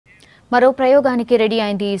మరో ప్రయోగానికి రెడీ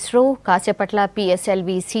అయింది ఇస్రో. కాసేపట్ల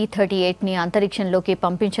PSLV-C38 ని అంతరిక్షంలోకి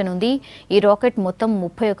పంపించనుంది. ఈ రాకెట్ మొత్తం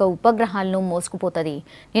 31 ఉపగ్రహాలను మోసుకుపోతది.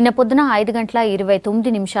 నిన్న పొద్దున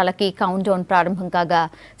 5:29 కౌంట్ డౌన్ ప్రారంభం కాగా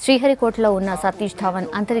శ్రీహరికోటలో ఉన్న సతీష్ ధావన్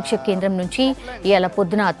అంతరిక్ష కేంద్రం నుంచి ఇవాళ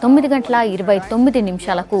పొద్దున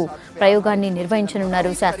 9:29 ప్రయోగాన్ని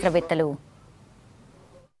నిర్వహించనున్నారు శాస్త్రవేత్తలు.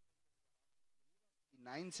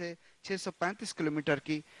 9 से 635 किलोमीटर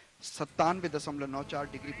की 97.94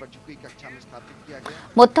 डिग्री पर झुकी कक्षा में स्थापित किया गया.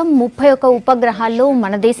 మొత్తం 31 ఉపగ్రహాల్లో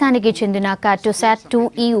మన దేశానికి చెందిన కార్టోసాట్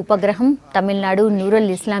 2E ఉపగ్రహం, తమిళనాడు నూరుల్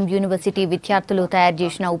ఇస్లాం యూనివర్సిటీ విద్యార్థులు తయారు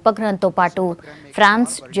చేసిన ఉపగ్రహంతో పాటు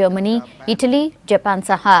ఫ్రాన్స్, జర్మనీ, ఇటలీ, జపాన్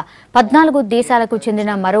సహా 14 దేశాలకు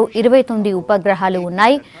చెందిన మరో 29 ఉపగ్రహాలు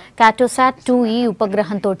ఉన్నాయి. కార్టోసాట్ 2E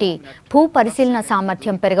ఉపగ్రహంతో భూ పరిశీలన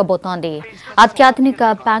సామర్థ్యం పెరగబోతోంది. అత్యాధునిక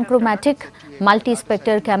పాంక్రోమాటిక్ మల్టీ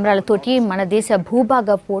స్పెక్టర్ కెమెరాలతోటి మన దేశ భూభాగ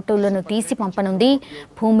ఫోటోలను తీసి పంపనుంది.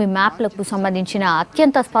 భూమి మ్యాప్లకు సంబంధించిన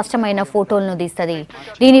అత్యంత స్పష్టమైన ఫోటోలను తీస్తుంది.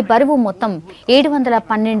 దీని బరువు మొత్తం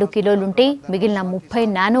 712 కిలోలుంటే మిగిలిన 30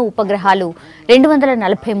 నానో ఉపగ్రహాలు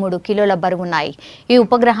 243 కిలోల బరువున్నాయి. ఈ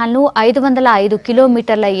ఉపగ్రహాలను 505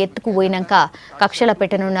 కిలోమీటర్ల ఎత్తుకు పోయినాక కక్షల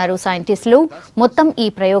పెట్టనున్నారు సైంటిస్టులు. మొత్తం ఈ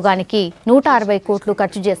ప్రయోగానికి 160 కోట్లు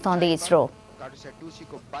ఖర్చు చేస్తోంది ఇస్రో.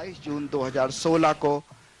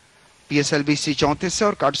 PSLV-C34 से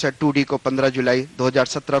और कार्टोसैट 2D को 15 जुलाई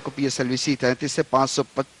 2017 को PSLV-C33 से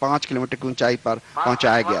 505 किलोमीटर की ऊंचाई पर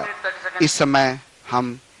पहुंचाया गया. इस समय हम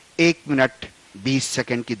 1 मिनट 20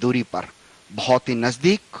 सेकंड की दूरी पर बहुत ही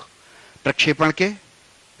नजदीक प्रक्षेपण के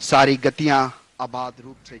सारी गतियां अबाध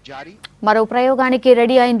रूप से जारी. మరో ప్రయోగానికి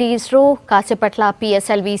రెడీ అయింది ఇస్రో. కాసేపట్ల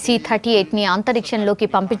PSLV-C38 ని అంతరిక్షంలోకి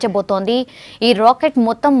పంపించబోతోంది. ఈ రాకెట్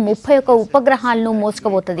మొత్తం 31 ఉపగ్రహాలను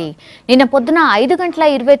మోసుకుపోతుంది. నిన్న పొద్దున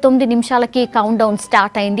 5:29 కౌంట్ డౌన్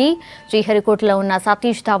స్టార్ట్ అయింది. శ్రీహరికోటలో ఉన్న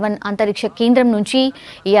సతీష్ ధావన్ అంతరిక్ష కేంద్రం నుంచి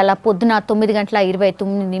ఇవాళ పొద్దున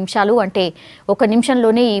 9:29 అంటే ఒక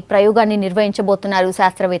నిమిషంలోనే ఈ ప్రయోగాన్ని నిర్వహించబోతున్నారు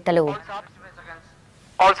శాస్త్రవేత్తలు.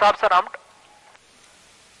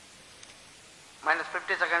 Minus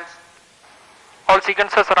 50 seconds. All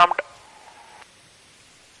sequences armed.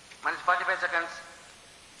 Minus 45 seconds.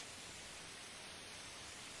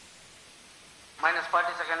 Minus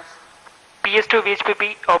 40 seconds. PS2 VHPP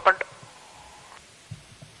opened.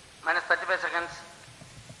 Minus 35 seconds.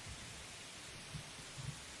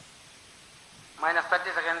 Minus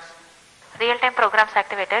 30 seconds. Real-time programs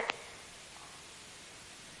activated.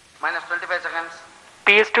 Minus 25 seconds.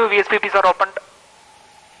 PS2 VHPPs are opened.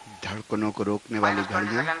 धड़कनों को रोकने वाली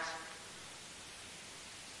घड़ियां.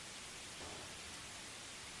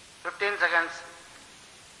 15 seconds.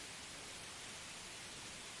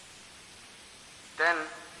 10,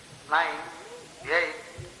 9, 8,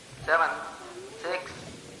 7, 6,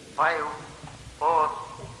 5, 4,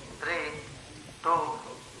 3, 2,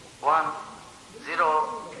 1, 0,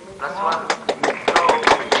 plus 1, 2,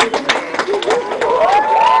 3, 4.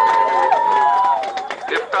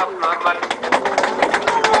 Lift off normal.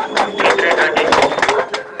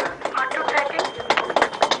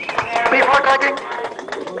 Before tracking.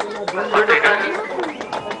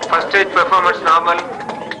 First stage performance normal.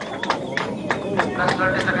 Plus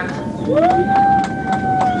 20 seconds.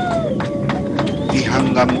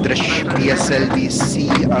 विहंगम दृश्य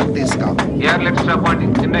PSLV-C38 का. Airlift stop point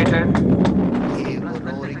ignited. ये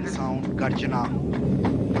roaring sound गर्जना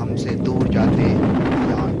हमसे दूर जाते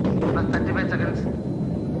यान. Plus 35 seconds.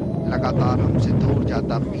 लगातार हमसे दूर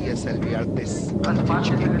जाता PSLV-38 अंतरिक्ष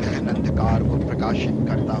के गहन अंधकार को प्रकाशित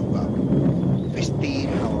करता हुआ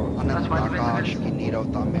विस्तीर्ण और अनंत आकाश की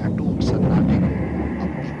नीरवता में अटूट सन्नाटे को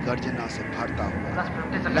अपनी गर्जना से भरता हुआ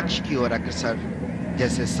लक्ष्य की ओर अग्रसर,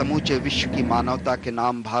 जैसे समूचे विश्व की मानवता के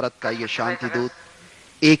नाम भारत का ये शांति दूत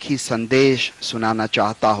एक ही संदेश सुनाना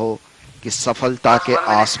चाहता हो कि सफलता के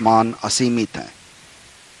आसमान असीमित हैं.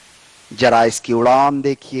 जरा इसकी उड़ान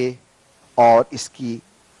देखिए और इसकी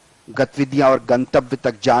गतिविधियां और गंतव्य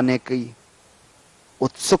तक जाने की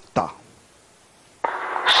उत्सुकता.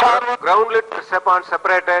 Ground lit strap-ons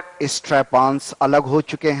separated. स्ट्रैप-ऑन्स अलग हो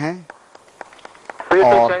चुके हैं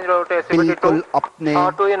और बिल्कुल अपने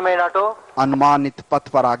अनुमानित पथ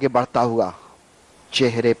पर आगे बढ़ता हुआ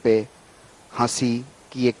चेहरे पे हंसी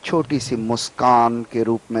की एक छोटी सी मुस्कान के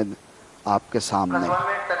रूप में आपके सामने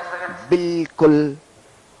बिल्कुल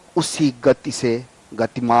उसी गति से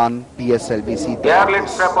गतिमान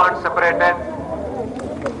PSLV-C38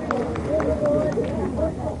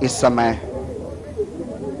 इस समय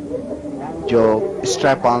जो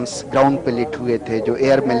स्ट्रैप-ऑन्स ग्राउंड पे लिट हुए थे, जो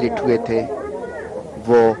एयर में लिट हुए थे,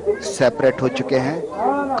 वो सेपरेट हो चुके हैं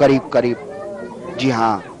करीब करीब. जी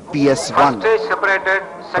हाँ, PS1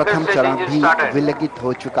 प्रथम चरण भी विलगित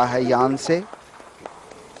हो चुका है यान से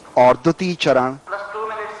और द्वितीय चरण plus 2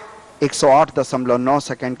 minutes. 108.9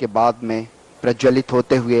 सेकंड के बाद में प्रज्वलित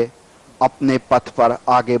होते हुए अपने पथ पर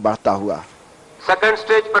आगे बढ़ता हुआ। Second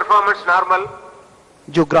stage performance normal.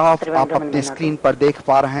 जो ग्राफ आप अपने स्क्रीन पर देख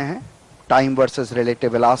पा रहे हैं टाइम वर्सेस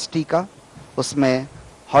रिलेटिव वेलोसिटी का, उसमें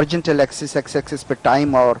हॉरिजॉन्टल एक्सिस एक्स एक्सिस पे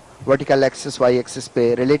टाइम और वर्टिकल एक्सिस वाई एक्सिस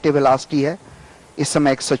पे रिलेटिव वेलोसिटी है। इस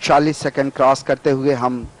समय 140 सेकंड क्रॉस करते हुए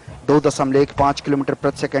हम 2.15 किलोमीटर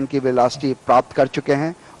प्रति सेकंड की वेलोसिटी प्राप्त कर चुके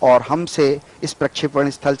हैं और हमसे इस प्रक्षेपण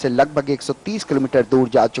स्थल से लगभग 130 किलोमीटर दूर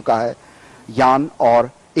जा चुका है यान और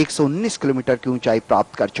 119 किलोमीटर की ऊंचाई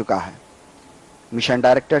प्राप्त कर चुका है। मिशन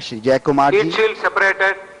डायरेक्टर श्री जय कुमार Heat जी। shield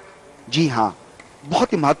separated. जी हाँ,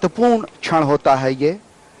 बहुत ही महत्वपूर्ण क्षण होता है ये,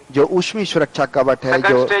 जो ऊष्मीय सुरक्षा कवच है, Second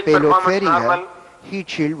जो stage पेलोड performance फेयरिंग है, normal. हीट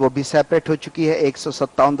शील्ड वो भी सेपरेट हो चुकी है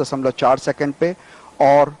 157.4 सेकंड पे।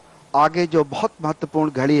 और आगे जो बहुत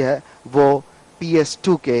महत्वपूर्ण घड़ी है वो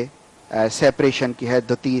PS2 के सेपरेशन की है,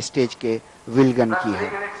 द्वितीय स्टेज के विलगन Plus की 3 है।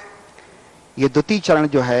 minutes. ये द्वितीय चरण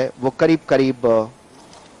जो है वो करीब करीब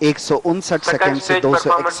 159 सेकंड से stage 261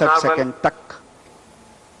 performance सेकंड तक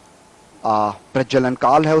प्रज्वलन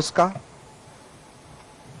काल है उसका।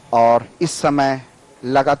 और इस समय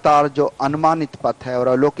लगातार जो अनुमानित पथ है और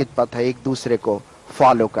अवलोकित पथ है एक दूसरे को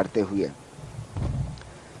फॉलो करते हुए।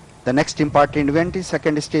 The next important event is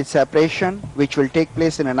second stage separation, which will take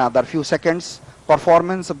place in another few seconds.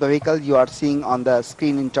 Performance of the vehicle you are seeing on the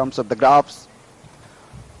screen in terms of the graphs.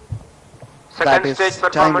 That Second is stage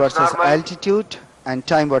time performance versus normal. altitude and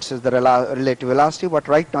time versus the relative velocity. What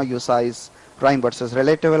right now you saw is time versus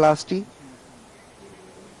relative velocity.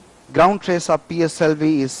 Ground trace of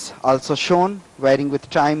PSLV is also shown, varying with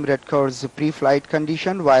time. Red curves pre-flight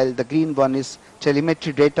condition, while the green one is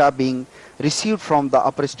telemetry data being received from the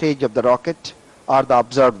upper stage of the rocket or the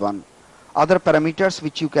observed one. Other parameters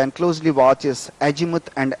which you can closely watch is azimuth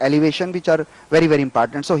and elevation, which are very, very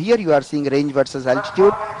important. So here you are seeing range versus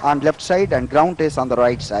altitude on left side and ground trace on the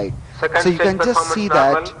right side. Second So you stage can just performance see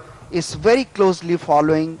normal. that it's very closely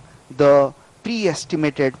following the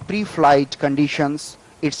pre-estimated pre-flight conditions.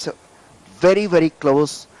 It's very, very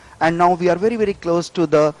close. And now we are very, very close to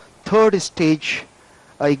the third stage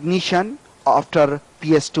ignition after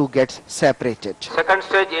PS2 gets separated. Second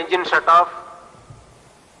stage engine shut off.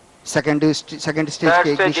 Second stage Third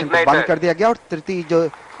के stage ignition को ignited. बंद कर दिया गया और तृतीय जो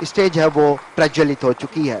stage है वो प्रज्वलित हो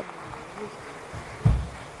चुकी है।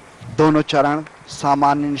 दोनों चरण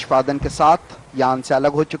सामान्य निष्पादन के साथ यान से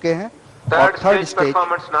अलग हो चुके हैं और Third stage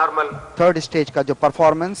performance normal. Third stage का जो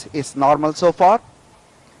performance is normal so far.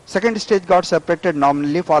 Second stage got separated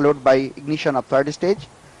nominally followed by ignition of third stage.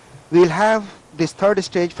 We'll have this third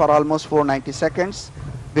stage for almost 490 seconds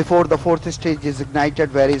before the fourth stage is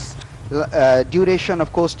ignited, where is duration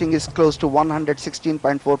of coasting is close to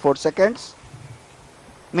 116.44 seconds.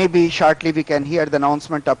 Maybe shortly we can hear the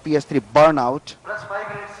announcement of PS3 burnout. Plus 5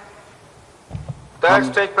 minutes. Third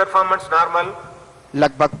stage performance normal.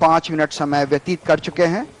 लगभग 5 minute समय व्यतीत कर चुके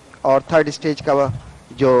हैं और third stage का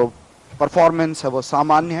जो performance है वो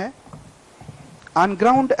सामान्य है। On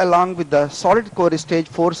ground, along with the solid core stage,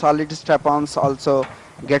 4 solid strap-ons also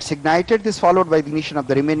gets ignited. This followed by the ignition of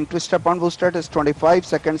the remaining 2 strap-on boosters is 25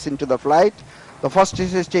 seconds into the flight. The first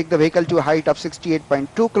stage takes the vehicle to a height of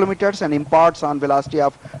 68.2 kilometers and imparts on velocity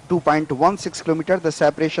of 2.16 kilometers. The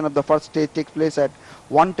separation of the first stage takes place at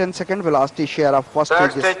 110 second. Velocity share of first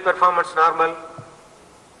Third stage is stage performance normal.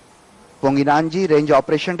 पोंगिनान ji, range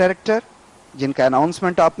operation director, जिनका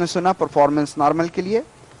announcement आपने सुना performance normal के लिए।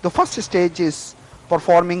 The first stage is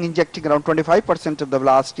performing injecting around 25% of the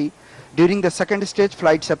velocity. During the second stage,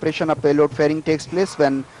 flight separation of payload fairing takes place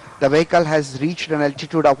when the vehicle has reached an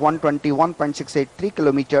altitude of 121.683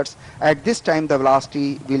 kilometers. At this time, the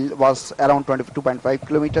velocity was around 22.5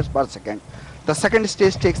 kilometers per second. The second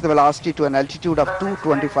stage takes the velocity to an altitude of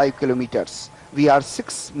 225 kilometers. We are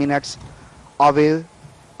 6 minutes away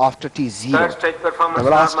after T0. Third stage performance The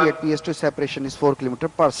velocity normal. at PS2 separation is 4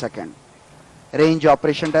 kilometers per second. Range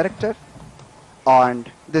operation director, and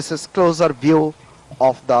this is closer view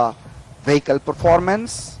of the vehicle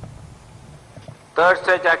performance. Third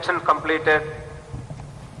stage action completed.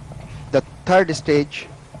 The third stage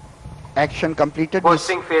action completed.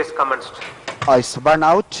 Coasting phase commenced. Is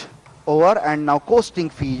burnout over and now coasting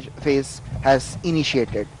phase has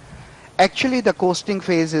initiated. Actually, the coasting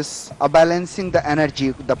phase is balancing the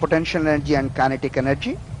energy, the potential energy and kinetic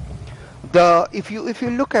energy. If you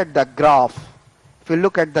look at the graph,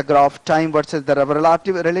 time versus the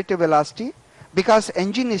relative velocity, because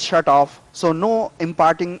engine is shut off, so no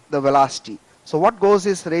imparting the velocity. So what goes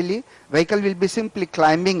is really vehicle will be simply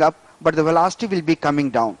climbing up, but the velocity will be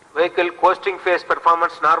coming down. Vehicle coasting phase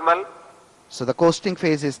performance normal. So the coasting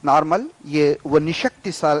phase is normal. ये वो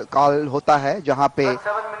निशक्ति काल होता है जहां पे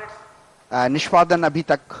निष्पादन अभी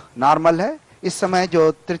तक नॉर्मल है। इस समय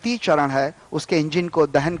जो तृतीय चरण है उसके इंजन को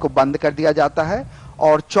दहन को बंद कर दिया जाता है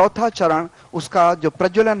और चौथा चरण उसका जो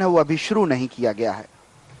प्रज्वलन है वो अभी शुरू नहीं किया गया है।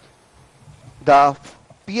 The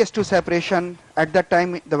PS2 separation at that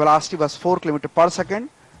time the velocity was 4 km per second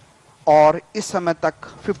और इस समय तक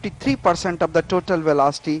 53% of the total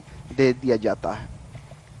velocity दे दिया जाता है।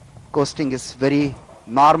 Coasting is very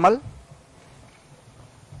normal।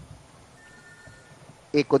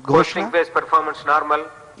 एक उद्घोषणा Coasting phase performance normal।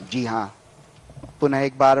 जी हाँ, पुनः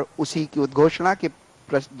एक बार उसी की उद्घोषणा कि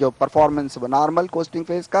जो परफॉर्मेंस वो नॉर्मल कोस्टिंग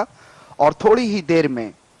फेज का, और थोड़ी ही देर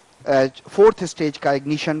में फोर्थ स्टेज का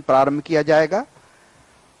इग्निशन प्रारंभ किया जाएगा।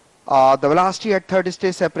 The velocity at third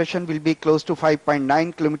stage separation will be close to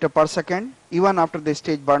 5.9 km per second. Even after the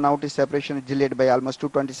stage burnout, separation is delayed by almost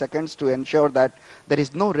 220 seconds to ensure that there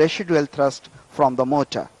is no residual thrust from the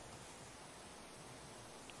motor.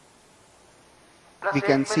 We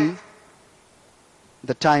can see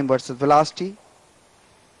the time versus velocity.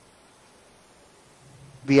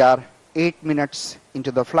 We are 8 minutes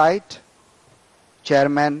into the flight.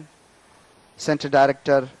 Chairman, Center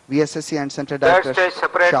Director, VSSC and Center Director. Third stage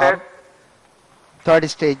separated. Shah. Third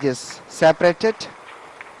stage is separated.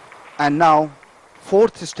 And now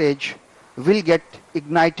fourth stage will get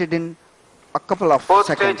ignited in a couple of Fourth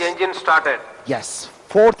seconds. stage engine started. Yes,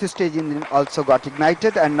 fourth stage engine also got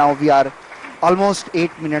ignited and now we are almost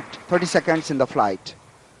 8 minutes 30 seconds in the flight.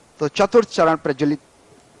 तो चतुर्थ चरण प्रज्वलित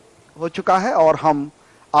हो चुका है और हम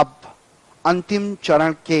अब अंतिम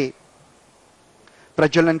चरण के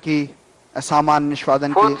प्रज्वलन की सामान्य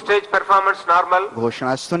निष्पादन Fourth stage performance normal। की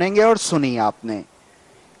घोषणा सुनेंगे और सुनी आपने।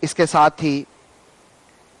 इसके साथ ही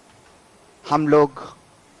हम लोग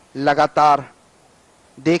लगातार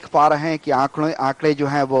देख पा रहे हैं कि आंकड़े जो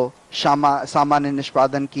हैं वो सामान्य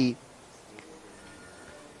निष्पादन की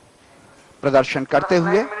प्रदर्शन करते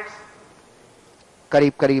हुए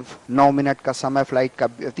करीब करीब 9 मिनट का समय फ्लाइट का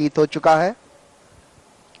व्यतीत हो चुका है।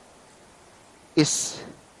 इस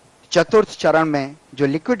चतुर्थ चरण में जो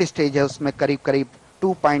लिक्विड स्टेज है उसमें करीब करीब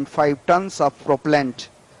 2.5 टन्स ऑफ प्रोपेलेंट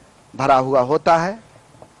भरा हुआ होता है।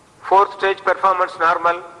 Fourth stage performance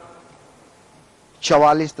normal.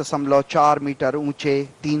 44.4 metre ऊंचे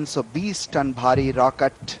 320 टन भारी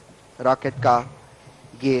रॉकेट का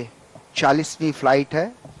ये 40वीं फ्लाइट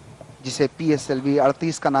है जिसे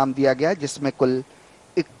PSLV-38 का नाम दिया गया, जिसमें कुल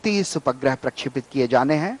 31 उपग्रह प्रक्षेपित किए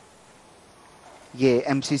जाने हैं। ये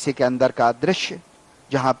MCC के अंदर का दृश्य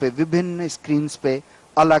जहां पे विभिन्न स्क्रीन्स पे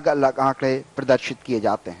अलग अलग आंकड़े प्रदर्शित किए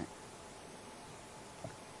जाते हैं।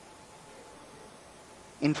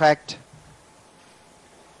 In fact,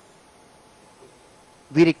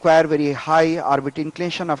 we require very high orbit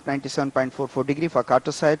inclination of 97.44 degree for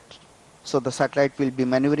cartosat, so the satellite will be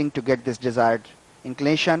maneuvering to get this desired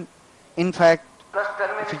inclination. In fact,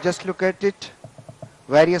 if you just look at it,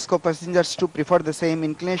 various co-passengers to prefer the same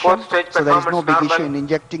inclination, so there is no big issue in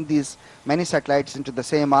injecting these many satellites into the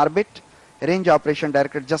same orbit. Range Operation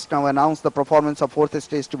Director just now announced the performance of fourth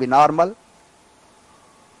stage to be normal.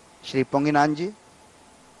 Shri Ponginanji.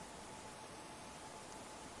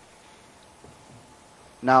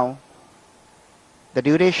 Now, the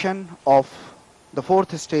duration of the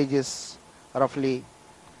fourth stage is roughly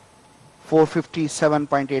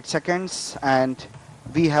 457.8 seconds, and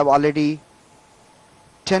we have already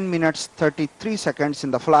 10 minutes 33 seconds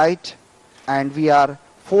in the flight, and we are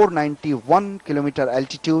 491 kilometer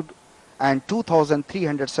altitude and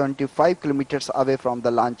 2,375 kilometers away from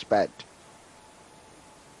the launch pad.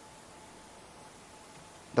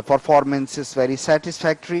 The performance is very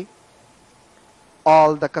satisfactory.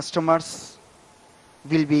 All the customers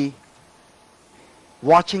will be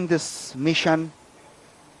watching this mission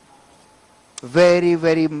very,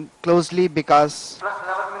 very closely because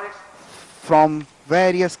from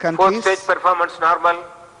various countries, fourth stage performance normal.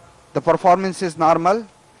 The performance is normal.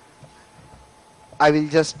 I will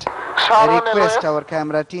just request our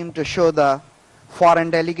camera team to show the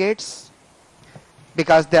foreign delegates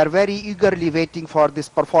because they are very eagerly waiting for this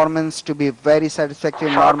performance to be very satisfactory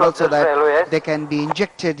and normal so that they can be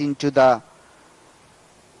injected into the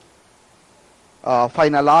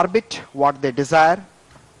final orbit, what they desire.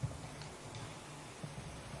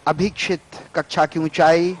 अभीक्षित कक्षा की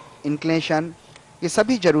ऊंचाई, inclination, ये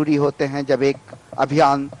सभी जरूरी होते हैं जब एक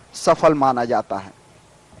अभियान सफल माना जाता है।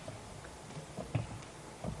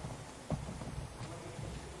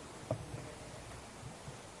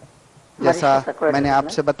 जैसा मैंने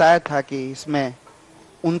आपसे बताया था कि इसमें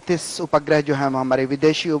 29 उपग्रह जो हैं हमारे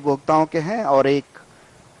विदेशी उपभोक्ताओं के हैं और एक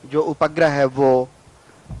जो उपग्रह है वो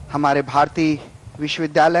हमारे भारतीय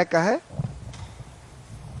विश्वविद्यालय का है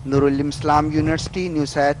नूरुल इस्लाम यूनिवर्सिटी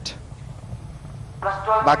न्यूसैट।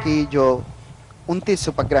 बाकी जो 29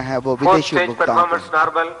 उपग्रह हैं वो Fourth विदेशी stage उपभोक्ताओं performance के।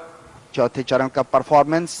 normal. चौथे चरण का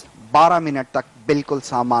परफॉर्मेंस 12 मिनट तक बिल्कुल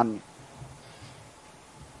सामान्य।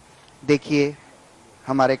 देखिए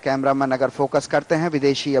हमारे कैमरामैन अगर फोकस करते हैं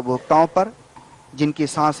विदेशी उपभोक्ताओं पर, जिनकी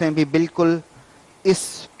सांसें भी बिल्कुल इस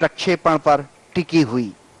प्रक्षेपण पर टिकी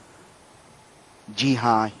हुई। जी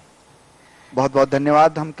हाँ, बहुत बहुत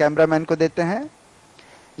धन्यवाद हम कैमरामैन को देते हैं।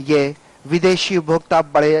 ये विदेशी उपभोक्ता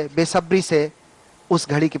बड़े बेसब्री से उस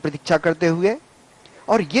घड़ी की प्रतीक्षा करते हुए,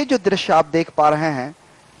 और ये जो दृश्य आप देख पा रहे हैं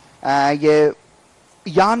ये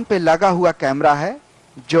यान पे लगा हुआ कैमरा है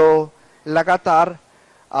जो लगातार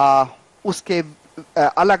उसके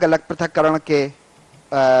अलग अलग पृथक्करण के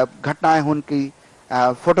घटनाएं उनकी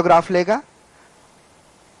फोटोग्राफ लेगा।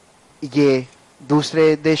 ये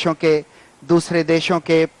दूसरे देशों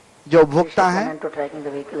के जो उपभोक्ता हैं,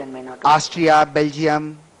 Austria,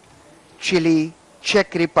 Belgium, chilli,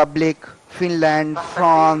 check Republic, Finland,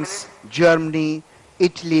 France, Germany,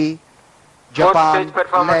 Italy, Japan,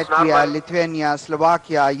 Latvia, Lithuania,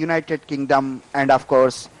 Slovakia, United kingdom end of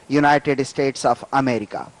course United states of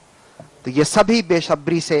America. तो ये सभी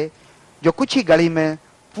बेसब्री से जो कुछ ही घड़ी में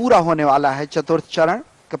पूरा होने वाला है चतुर्थ चरण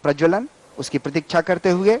का प्रज्वलन, उसकी प्रतीक्षा करते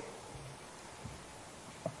हुए।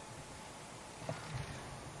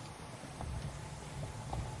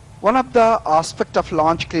 One of the aspect of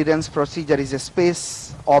launch clearance procedure is a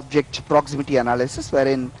space object proximity analysis,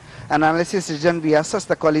 wherein analysis is done, we assess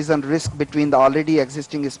the collision risk between the already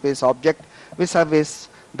existing space object vis-a-vis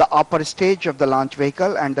the upper stage of the launch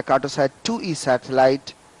vehicle and the Cartosat 2E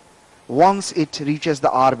satellite once it reaches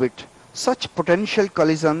the orbit. Such potential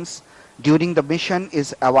collisions during the mission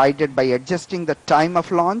is avoided by adjusting the time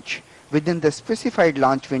of launch within the specified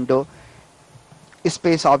launch window.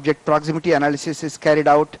 Space object proximity analysis is carried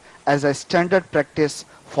out as a standard practice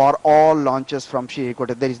for all launches from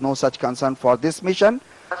Sriharikota. There is no such concern for this mission.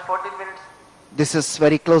 That's 14 minutes. This is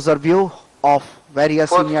very closer view of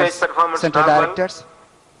various Fourth senior stage performance center normal. directors.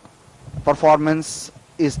 Performance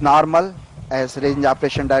is normal as range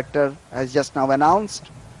operation director has just now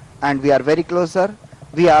announced, and we are very closer.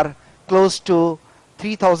 We are close to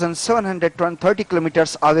 3,730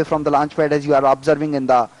 kilometers away from the launch pad, as you are observing in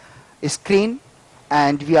the screen,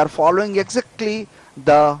 and we are following exactly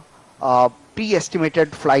the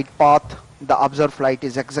pre-estimated flight path. The observed flight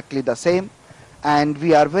is exactly the same, and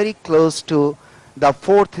we are very close to the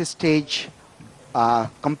fourth stage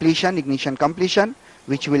completion, ignition completion,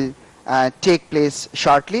 which will take place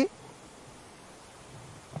shortly.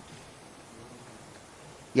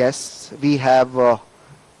 Yes, we have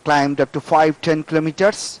climbed up to 510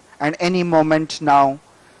 kilometers, and any moment now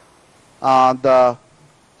the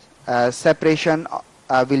separation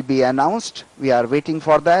will be announced. We are waiting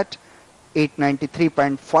for that.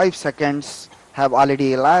 893.5 seconds have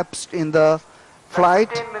already elapsed in the flight.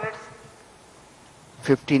 15 minutes.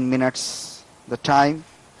 15 minutes the time.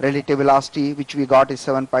 Relative velocity which we got is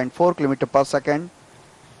 7.4 km per second,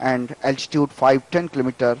 and altitude 510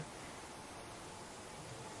 km.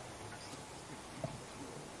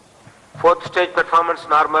 Fourth stage performance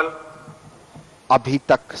normal. अभी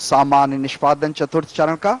तक सामान्य निष्पादन चतुर्थ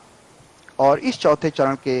चरण का, और इस चौथे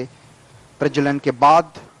चरण के प्रज्वलन के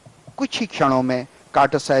बाद कुछ ही क्षणों में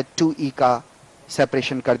कार्टोसैट 2E का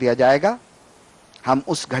सेपरेशन कर दिया जाएगा। हम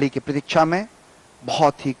उस घड़ी की प्रतीक्षा में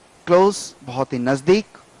बहुत ही क्लोज, बहुत ही नजदीक,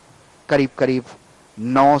 करीब करीब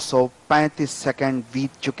 935 सेकंड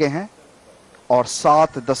बीत चुके हैं, और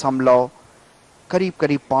 7 दशमलव करीब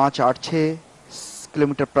करीब 586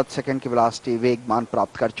 किलोमीटर प्रति सेकंड की वेलोसिटी वेगमान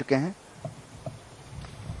प्राप्त कर चुके हैं।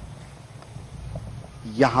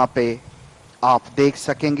 यहाँ पे आप देख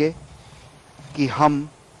सकेंगे कि हम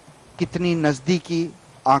कितनी नजदीकी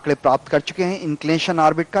आंकड़े प्राप्त कर चुके हैं। इंक्लिनेशन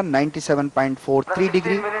ऑर्बिट का 97.43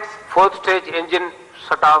 degree, Fourth stage engine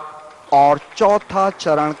shut off. और चौथा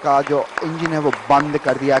चरण का जो इंजन है वो बंद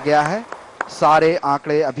कर दिया गया है। सारे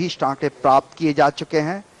आंकड़े, अभीष्ट आंकड़े प्राप्त किए जा चुके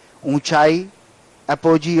हैं। ऊंचाई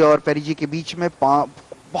एपोजी और पेरिजी के बीच में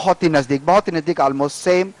बहुत ही नजदीक ऑलमोस्ट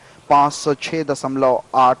सेम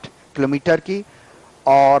 506.8 किलोमीटर की,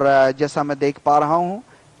 और जैसा मैं देख पा रहा हूं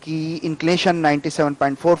कि इंक्लिनेशन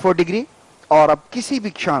 97.44 डिग्री, और अब किसी भी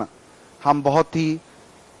क्षण हम बहुत ही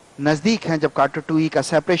नजदीक हैं जब कार्टर 2E का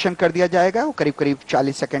सेपरेशन कर दिया जाएगा, वो करीब करीब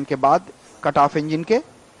 40 सेकंड के बाद कट ऑफ इंजन के,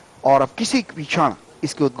 और अब किसी भी क्षण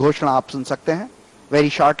इसकी उद्घोषणा आप सुन सकते हैं। Very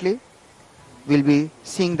shortly we'll be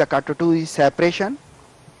seeing the Carter 2E separation.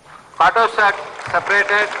 Cartosat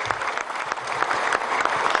separated.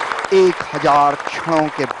 1000 क्षणों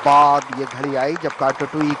के बाद ये घड़ी आई जब कार्टर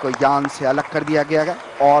 2E को यान से अलग कर दिया गया,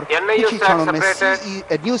 और कुछ ही क्षणों में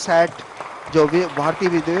न्यूसैट जो भारतीय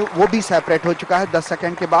विद्युत वो भी सेपरेट हो चुका है 10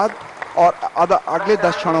 सेकंड के बाद, और अगले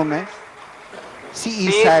 10 क्षणों में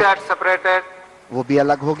सीई सैट separated. वो भी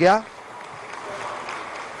अलग हो गया।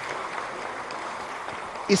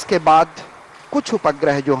 इसके बाद कुछ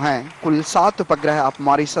उपग्रह जो हैं, कुल 7 उपग्रह आप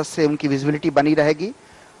मॉरिशस से उनकी विजिबिलिटी बनी रहेगी।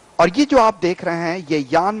 और ये जो आप देख रहे हैं ये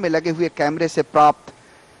यान में लगे हुए कैमरे से प्राप्त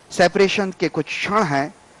सेपरेशन के कुछ क्षण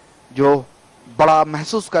हैं जो बड़ा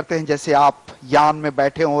महसूस करते हैं जैसे आप यान में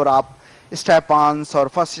बैठे हों और आप स्टेपांस और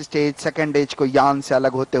फर्स्ट स्टेज सेकंड स्टेज को यान से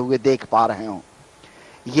अलग होते हुए देख पा रहे हों।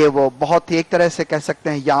 ये वो बहुत ही एक तरह से कह सकते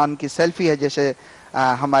हैं यान की सेल्फी है, जैसे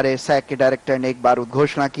हमारे सैक के डायरेक्टर ने एक बार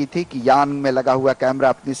घोषणा की थी कि यान में लगा हुआ कैमरा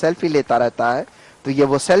अपनी सेल्फी लेता रहता है, तो ये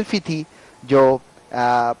वो सेल्फी थी जो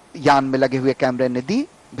यान में लगे हुए कैमरे ने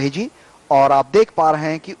भेजी। और आप देख पा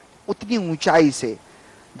रहे हैं कि उतनी ऊंचाई से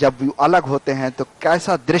जब व्यू अलग होते हैं तो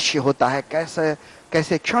कैसा दृश्य होता है,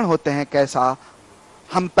 कैसे क्षण होते हैं, कैसा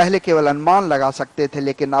हम पहले केवल अनुमान लगा सकते थे,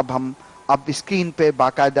 लेकिन अब हम स्क्रीन पे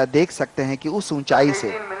बाकायदा देख सकते हैं कि उस ऊंचाई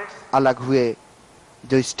से अलग हुए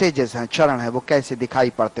जो स्टेजेस हैं, चरण हैं, वो कैसे दिखाई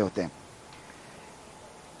पड़ते होते हैं।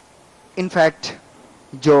 इनफैक्ट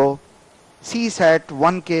जो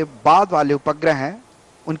CSAT-1 के बाद वाले उपग्रह हैं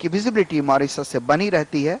उनकी विजिबिलिटी मॉरिशस से बनी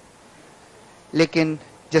रहती है, लेकिन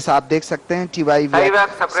जैसा आप देख सकते हैं TYV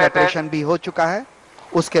सेपरेशन भी हो चुका है।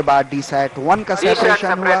 उसके बाद DSAT-1 का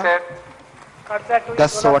सेपरेशन हुआ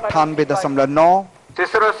 1098.9,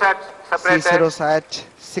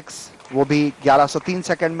 CSAT-6 वो भी 1103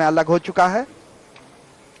 सेकंड में अलग हो चुका है।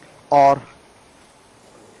 और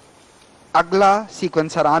अगला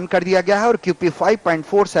सीक्वेंसर ऑन कर दिया गया है और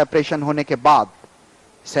QP5.4 सेपरेशन होने के बाद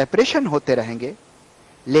सेपरेशन होते रहेंगे,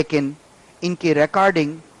 लेकिन इनकी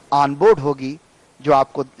रिकॉर्डिंग ऑन बोर्ड होगी जो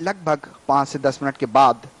आपको लगभग 5 से 10 मिनट के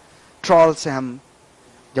बाद ट्रॉल से हम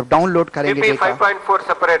जब डाउनलोड करेंगे डेटा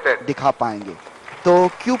दिखा पाएंगे। तो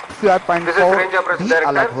QP5.4 भी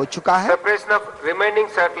अलग हो चुका है।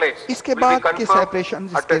 इसके बाद के सेपरेशन,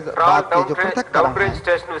 इसके बाद के जो पृथक्करण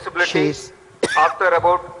हैं शेष after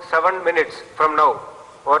about 7 minutes from now.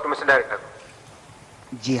 Over to Mr. Director.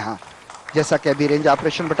 जी हाँ, जैसा कि अभी रेंज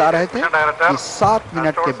ऑपरेशन बता रहे थे कि 7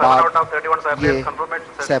 मिनट के बाद ये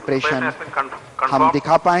सेपरेशन हम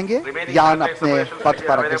दिखा पाएंगे। यान अपने पथ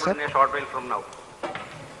पर अग्रसर।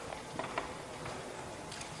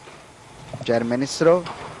 चेयरमैन इसरो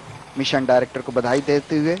मिशन डायरेक्टर को बधाई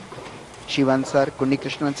देते हुए शिवन सर, कुन्नी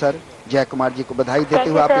कृष्णन सर, जय कुमार जी को बधाई देते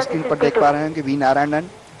हुए आप स्क्रीन पर देख पा रहे हैं कि वी नारायणन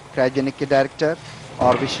क्रायोजेनिक के डायरेक्टर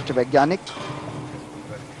और विशिष्ट वैज्ञानिक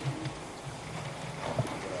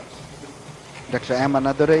डॉक्टर एम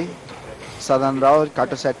अनादुरई, सदन राव,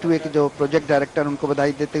 कार्टोसैट 2A के जो प्रोजेक्ट डायरेक्टर उनको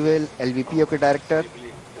बधाई देते हुए LVPO के डायरेक्टर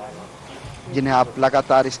जिन्हें आप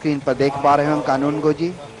लगातार स्क्रीन पर देख पा रहे हैं, कानून गोजी,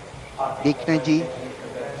 दीक्षणे जी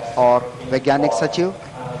और वैज्ञानिक सचिव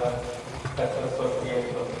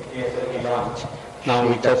Now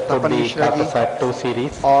we just put the CartoSat-2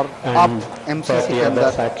 series and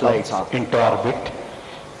the satellites into orbit.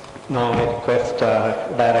 Now I request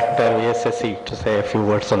Director VSSE to say a few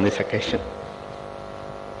words on this occasion.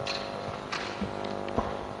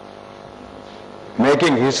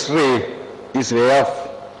 Making history is way of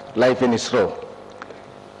life in Isro.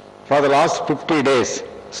 For the last 50 days,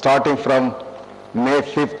 starting from May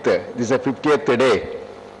 5th, this is the 50th day,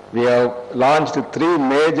 we have launched 3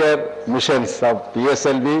 major missions of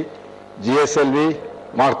PSLV, GSLV,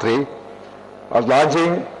 Mark III, of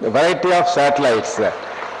launching a variety of satellites.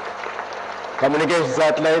 Communication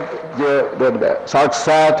satellite, then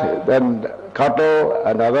SAT, then Kato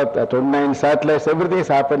and other 29 satellites, everything has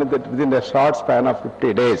happened within a short span of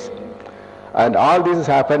 50 days. And all this has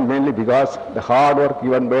happened mainly because the hard work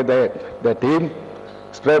given by the team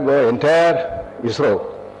spread by the entire Isro.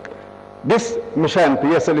 This mission,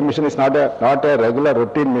 PSLV mission, is not a regular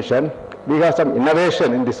routine mission. We have some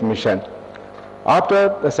innovation in this mission.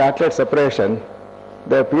 After the satellite separation,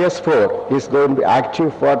 the PS4 is going to be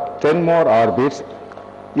active for 10 more orbits.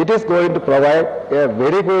 It is going to provide a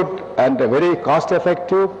very good and a very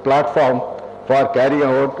cost-effective platform for carrying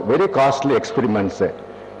out very costly experiments.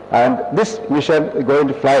 And this mission is going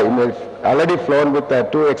to fly. We have already flown with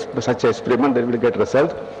 2 such experiments that will get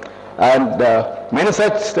results. And many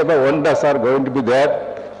such type of wonders are going to be there.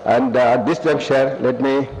 And at this juncture, let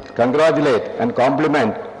me congratulate and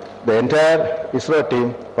compliment the entire Isro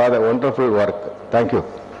team for the wonderful work. Thank you.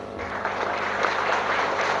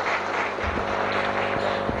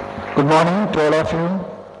 Good morning to all of you.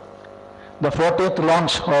 The 40th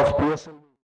launch of PSLV